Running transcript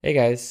Hey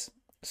guys,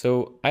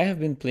 so I have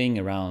been playing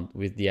around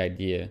with the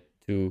idea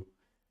to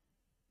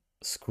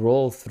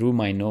scroll through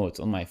my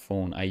notes on my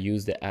phone. I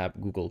use the app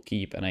Google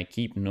Keep and I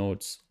keep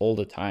notes all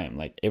the time,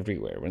 like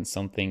everywhere. When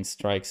something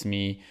strikes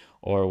me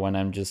or when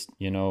I'm just,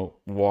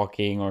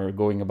 walking or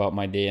going about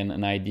my day and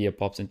an idea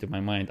pops into my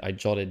mind, I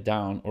jot it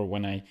down, or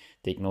when I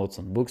take notes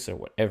on books or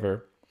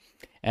whatever.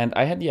 And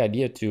I had the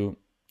idea to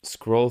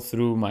scroll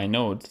through my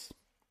notes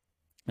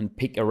and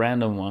pick a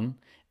random one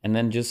and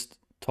then just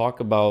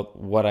talk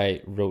about what I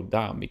wrote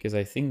down, because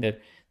I think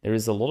that there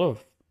is a lot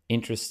of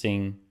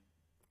interesting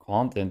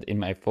content in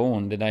my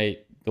phone that I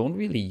don't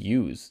really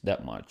use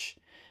that much.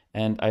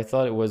 And I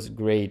thought it was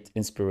great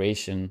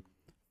inspiration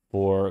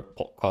for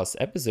podcast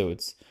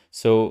episodes.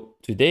 So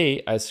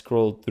today I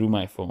scrolled through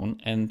my phone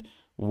and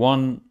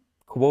one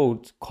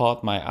quote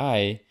caught my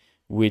eye,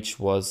 which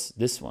was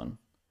this one.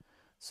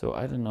 So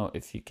I don't know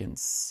if you can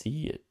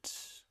see it.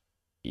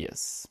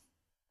 Yes.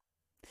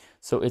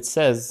 So it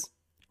says,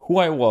 who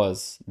I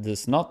was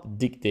does not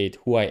dictate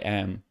who I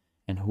am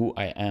and who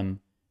I am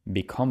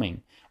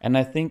becoming. And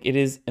I think it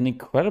is an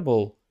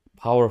incredible,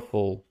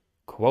 powerful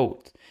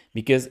quote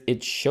because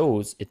it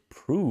shows, it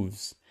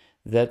proves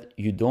that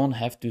you don't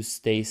have to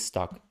stay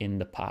stuck in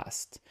the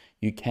past.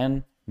 You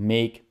can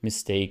make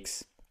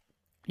mistakes.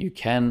 You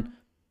can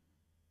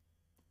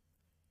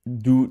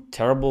do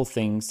terrible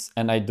things,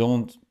 and I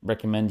don't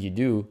recommend you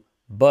do,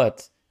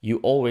 but you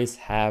always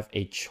have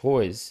a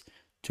choice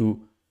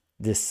to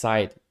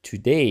decide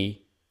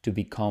today to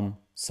become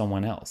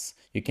someone else.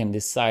 You can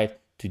decide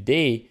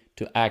today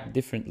to act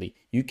differently.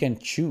 You can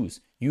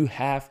choose. You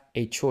have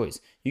a choice.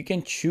 You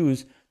can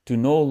choose to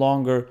no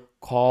longer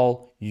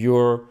call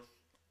your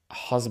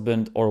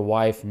husband or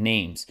wife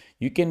names.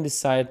 You can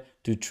decide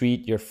to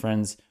treat your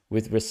friends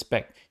with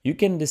respect. You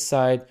can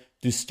decide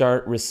to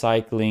start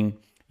recycling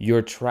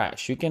your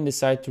trash. You can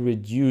decide to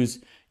reduce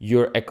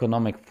your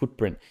economic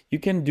footprint. You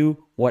can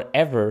do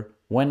whatever,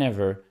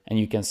 whenever, and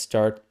you can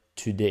start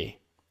today.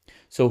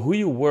 So, who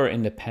you were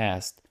in the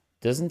past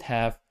doesn't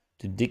have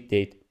to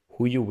dictate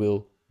who you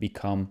will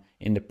become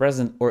in the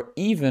present or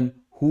even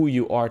who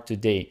you are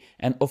today.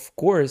 And of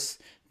course,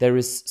 there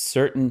is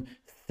certain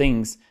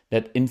things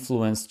that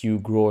influenced you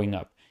growing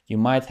up. You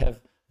might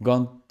have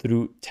gone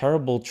through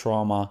terrible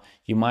trauma.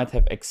 You might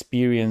have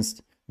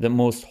experienced the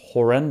most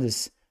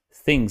horrendous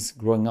things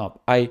growing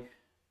up. I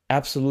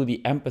absolutely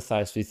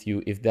empathize with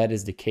you if that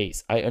is the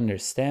case. I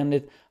understand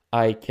it.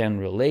 I can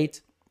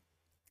relate.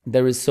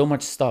 There is so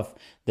much stuff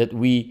that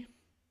we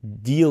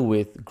deal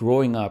with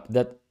growing up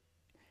that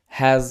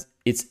has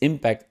its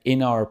impact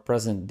in our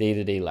present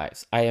day-to-day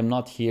lives. I am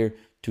not here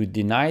to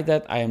deny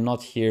that. I am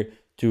not here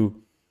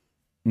to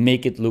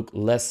make it look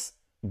less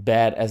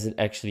bad as it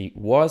actually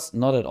was.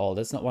 Not at all.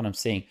 That's not what I'm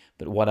saying.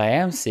 But what I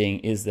am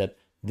saying is that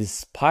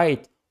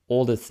despite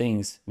all the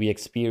things we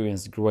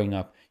experienced growing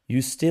up,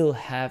 you still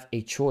have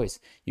a choice.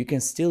 You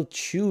can still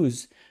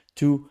choose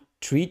to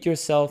treat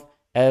yourself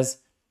as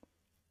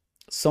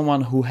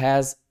someone who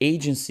has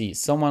agency,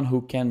 someone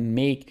who can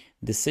make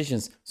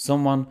decisions,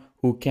 someone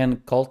who can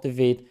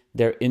cultivate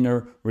their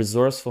inner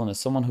resourcefulness,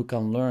 someone who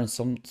can learn,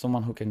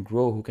 someone who can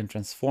grow, who can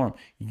transform.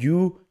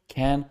 You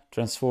can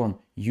transform.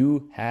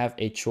 You have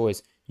a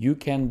choice. You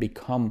can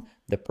become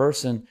the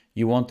person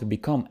you want to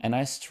become. And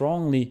I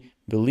strongly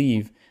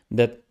believe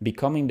that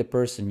becoming the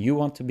person you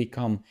want to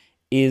become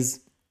is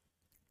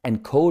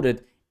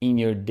encoded in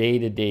your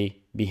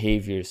day-to-day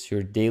behaviors,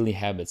 your daily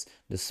habits,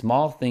 the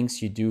small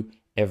things you do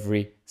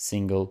every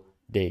single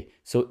day.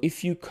 So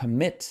if you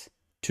commit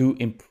to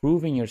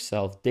improving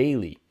yourself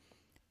daily,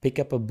 pick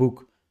up a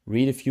book,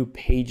 read a few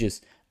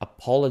pages,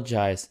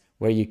 apologize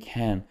where you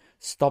can,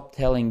 stop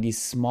telling these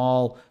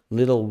small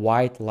little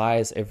white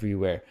lies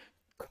everywhere.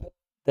 Cut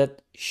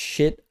that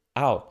shit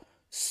out.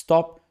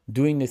 Stop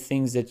doing the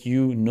things that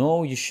you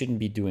know you shouldn't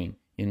be doing.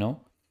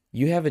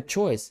 You have a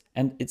choice,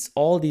 and it's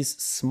all these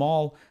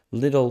small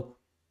little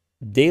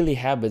daily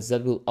habits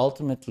that will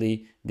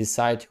ultimately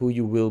decide who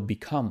you will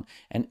become.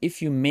 And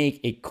if you make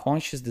a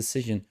conscious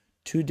decision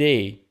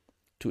today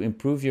to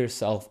improve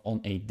yourself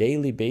on a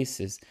daily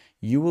basis,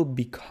 you will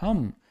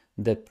become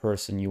that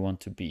person you want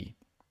to be.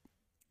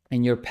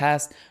 And your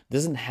past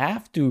doesn't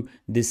have to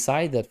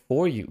decide that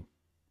for you,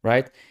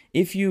 right?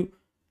 If you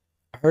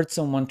hurt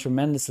someone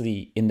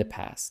tremendously in the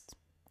past,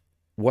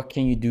 what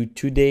can you do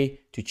today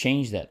to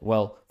change that?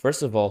 Well,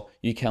 first of all,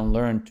 you can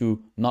learn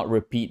to not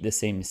repeat the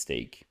same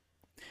mistake.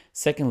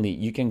 Secondly,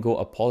 you can go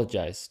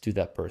apologize to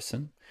that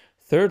person.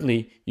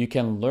 Thirdly, you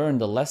can learn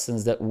the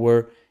lessons that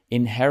were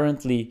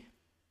inherently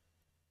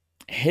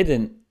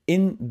hidden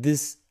in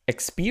this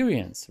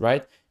experience,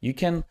 right? You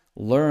can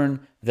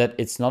learn that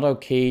it's not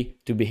okay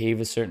to behave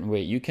a certain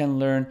way. You can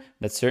learn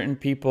that certain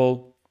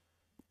people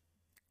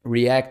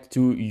react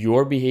to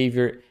your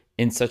behavior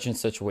in such and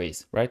such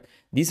ways, right?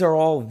 These are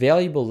all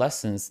valuable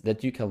lessons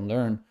that you can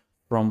learn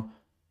from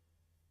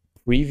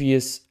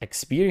previous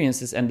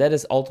experiences. And that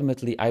is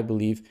ultimately, I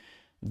believe,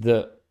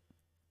 the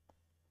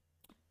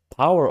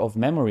power of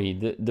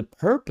memory. The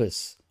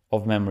purpose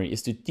of memory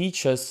is to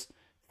teach us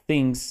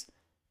things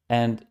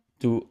and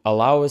to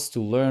allow us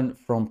to learn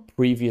from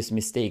previous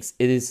mistakes.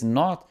 It is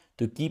not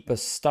to keep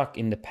us stuck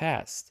in the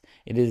past.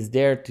 It is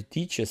there to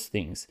teach us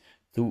things,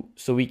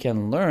 so we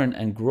can learn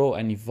and grow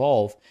and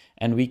evolve,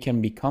 and we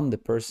can become the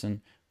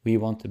person we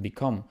want to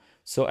become.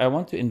 So I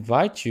want to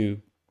invite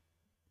you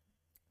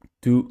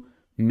to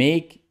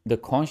make the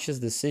conscious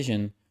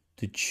decision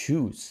to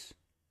choose.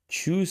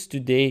 Choose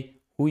today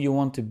who you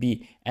want to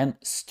be, and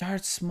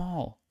start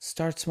small.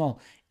 Start small.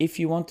 If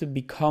you want to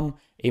become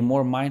a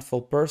more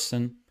mindful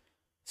person,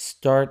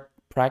 start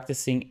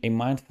practicing a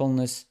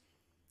mindfulness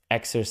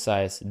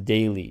exercise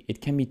daily.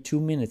 It can be 2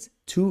 minutes.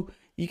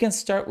 You can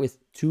start with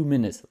 2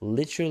 minutes,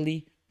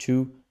 literally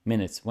 2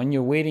 minutes. When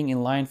you're waiting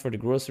in line for the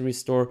grocery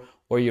store,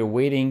 or you're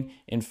waiting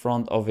in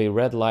front of a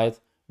red light,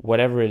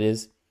 whatever it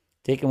is,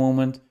 take a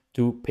moment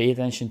to pay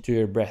attention to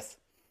your breath.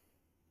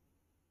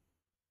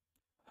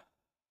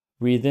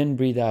 Breathe in,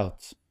 breathe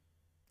out.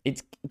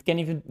 It can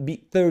even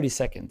be 30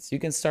 seconds. You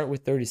can start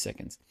with 30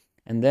 seconds.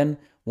 And then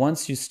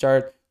once you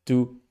start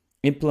to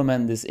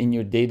implement this in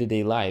your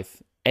day-to-day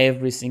life,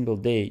 every single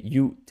day,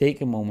 you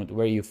take a moment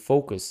where you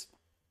focus,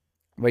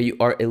 where you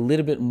are a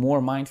little bit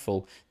more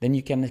mindful, then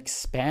you can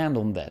expand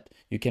on that.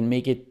 You can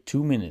make it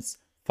 2 minutes,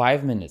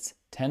 5 minutes,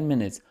 10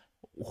 minutes,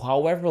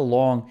 however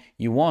long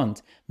you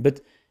want.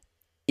 But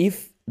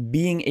if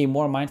being a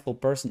more mindful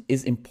person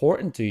is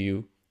important to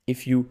you,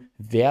 if you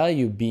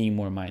value being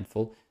more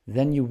mindful,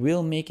 then you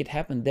will make it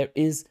happen. There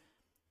is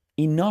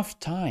enough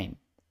time.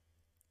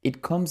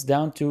 It comes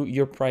down to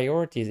your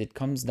priorities. It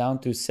comes down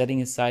to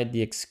setting aside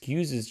the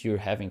excuses you're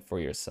having for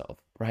yourself,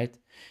 right?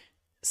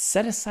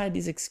 Set aside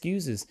these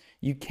excuses.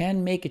 You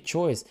can make a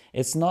choice.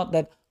 It's not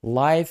that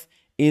life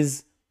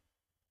is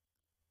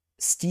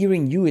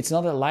steering you. It's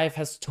not that life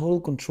has total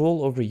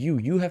control over you.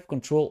 You have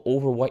control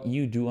over what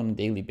you do on a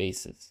daily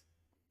basis.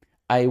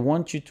 I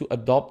want you to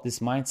adopt this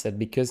mindset,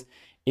 because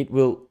it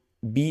will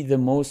be the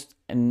most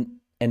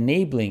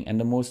enabling and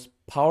the most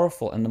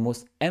powerful and the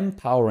most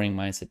empowering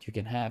mindset you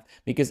can have.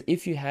 Because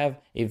if you have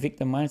a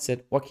victim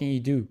mindset, what can you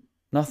do?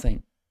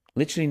 Nothing.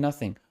 Literally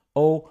nothing.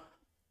 Oh,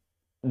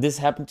 this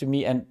happened to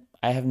me and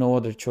I have no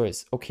other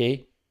choice.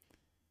 Okay,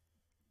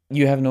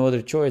 you have no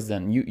other choice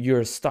then.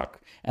 You're stuck.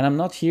 And I'm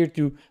not here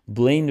to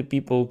blame the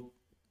people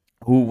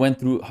who went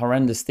through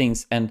horrendous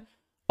things and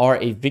are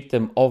a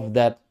victim of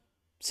that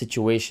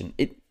situation.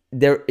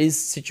 There is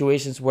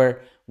situations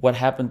where what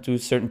happened to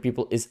certain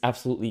people is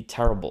absolutely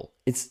terrible.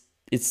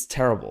 It's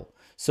terrible.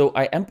 So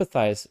I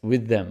empathize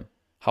with them.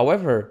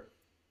 However,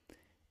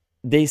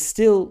 they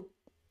still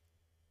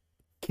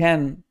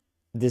can,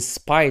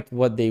 despite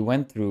what they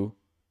went through,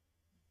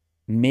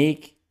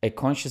 make a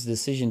conscious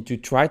decision to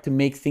try to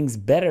make things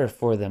better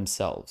for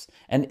themselves.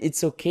 And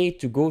it's okay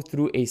to go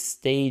through a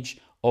stage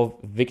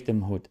of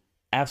victimhood.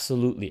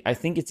 Absolutely. I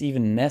think it's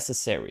even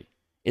necessary.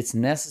 It's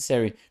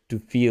necessary to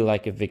feel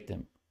like a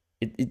victim.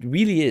 It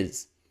really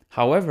is.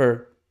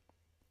 However,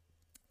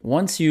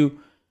 once you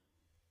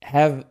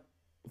have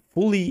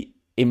fully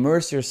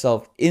immersed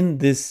yourself in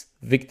this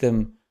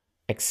victim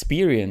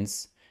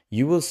experience,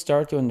 you will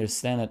start to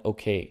understand that,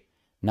 okay,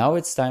 now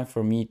it's time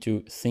for me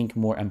to think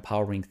more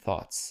empowering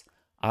thoughts.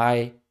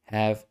 I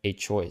have a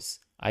choice.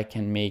 I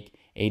can make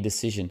a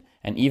decision.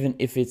 And even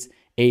if it's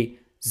a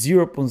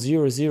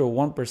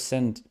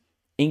 0.001%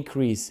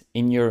 increase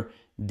in your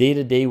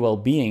day-to-day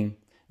well-being,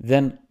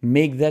 then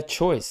make that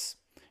choice.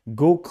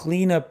 Go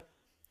clean up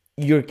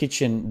your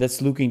kitchen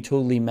that's looking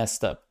totally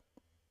messed up.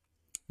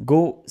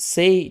 Go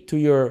say to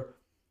your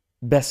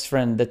best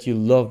friend that you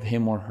love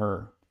him or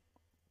her.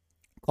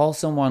 Call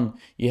someone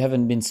you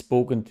haven't been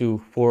spoken to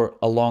for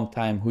a long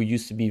time, who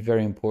used to be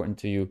very important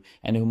to you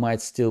and who might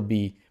still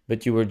be,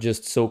 but you were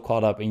just so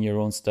caught up in your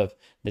own stuff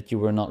that you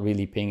were not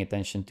really paying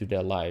attention to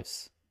their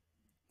lives.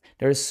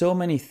 There are so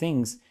many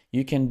things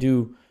you can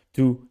do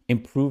to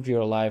improve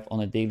your life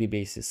on a daily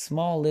basis,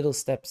 small little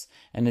steps.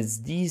 And it's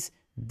these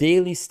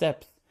daily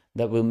steps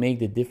that will make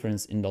the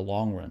difference in the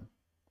long run.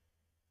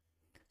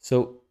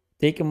 So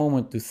take a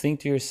moment to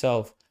think to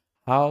yourself,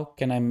 how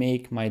can I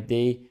make my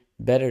day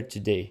better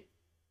today?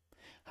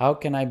 How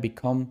can I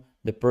become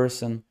the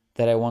person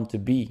that I want to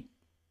be?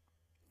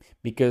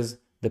 Because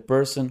the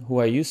person who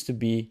I used to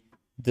be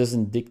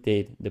doesn't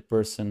dictate the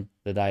person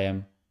that I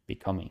am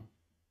becoming.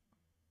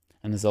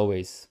 And as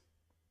always,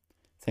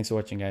 thanks for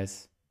watching,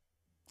 guys.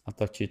 I'll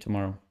talk to you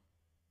tomorrow.